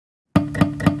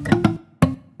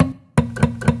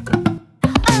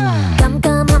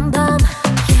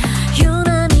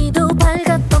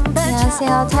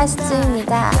안녕하세요,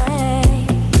 TZUYU입니다.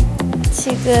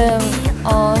 지금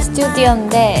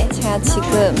스튜디오인데 제가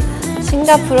지금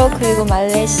싱가포르 그리고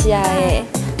말레이시아의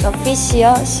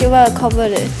오피셜 10월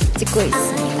커버를 찍고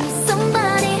있습니다.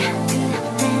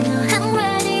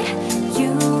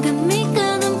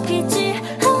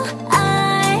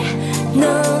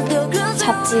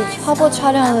 잡지 화보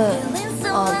촬영은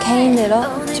개인으로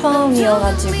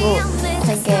처음이어가지고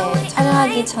되게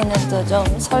촬영하기 전에도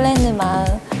좀 설레는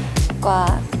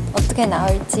마음과 어떻게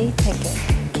나올지 되게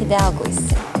기대하고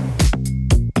있어요.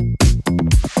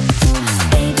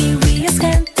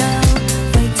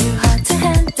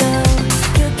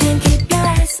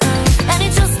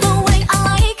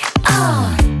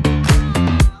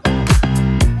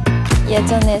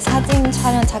 예전에 사진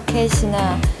촬영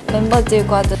자켓이나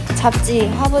멤버들과도 잡지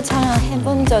화보 촬영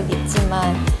해본 적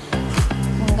있지만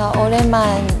뭔가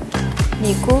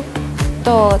오랜만이고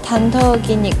또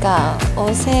단독이니까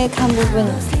어색한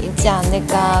부분 있지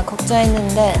않을까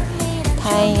걱정했는데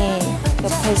다행히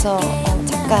옆에서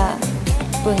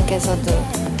작가분께서도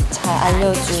잘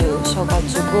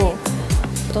알려주셔가지고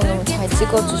또 너무 잘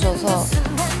찍어주셔서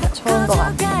좋은 것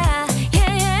같아요.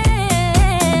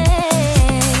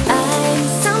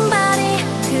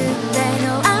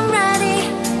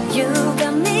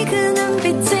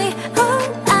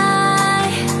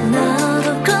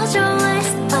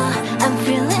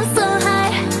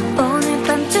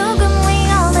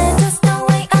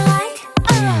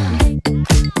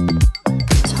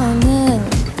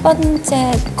 첫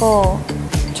번째 거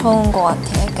좋은 것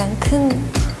같아요. 약간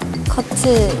큰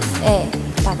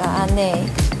커트에다가 안에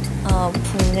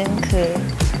붙는 그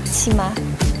치마랑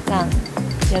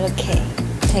이렇게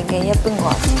되게 예쁜 것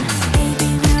같아요.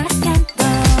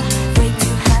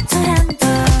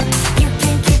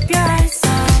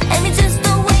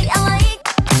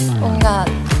 뭔가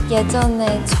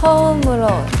예전에 처음으로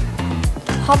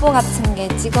화보 같은 게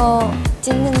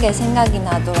찍는 게 생각이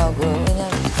나더라고요.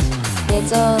 왜냐면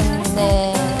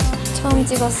예전에 처음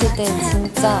찍었을 때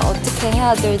진짜 어떻게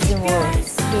해야 될지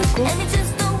모르고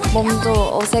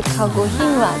몸도 어색하고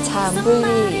힘이 잘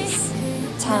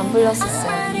안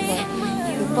불렸었어요. 근데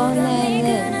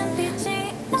이번에는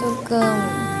조금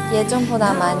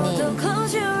예전보다 많이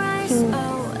힘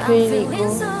풀리고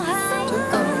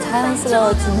조금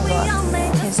자연스러워지는 것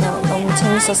같아요. 그래서 너무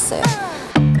재밌었어요.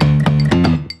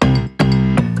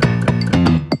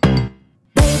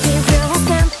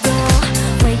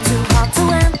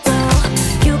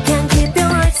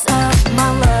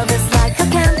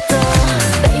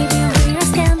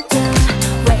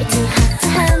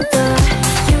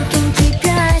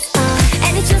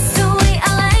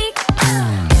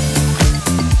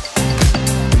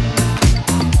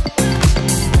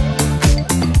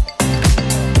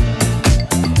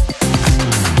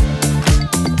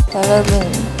 여러분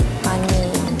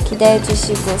많이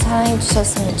기대해주시고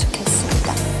사랑해주셨으면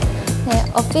좋겠습니다. 네,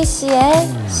 오피셜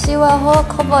 10월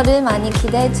커버를 많이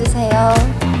기대해주세요.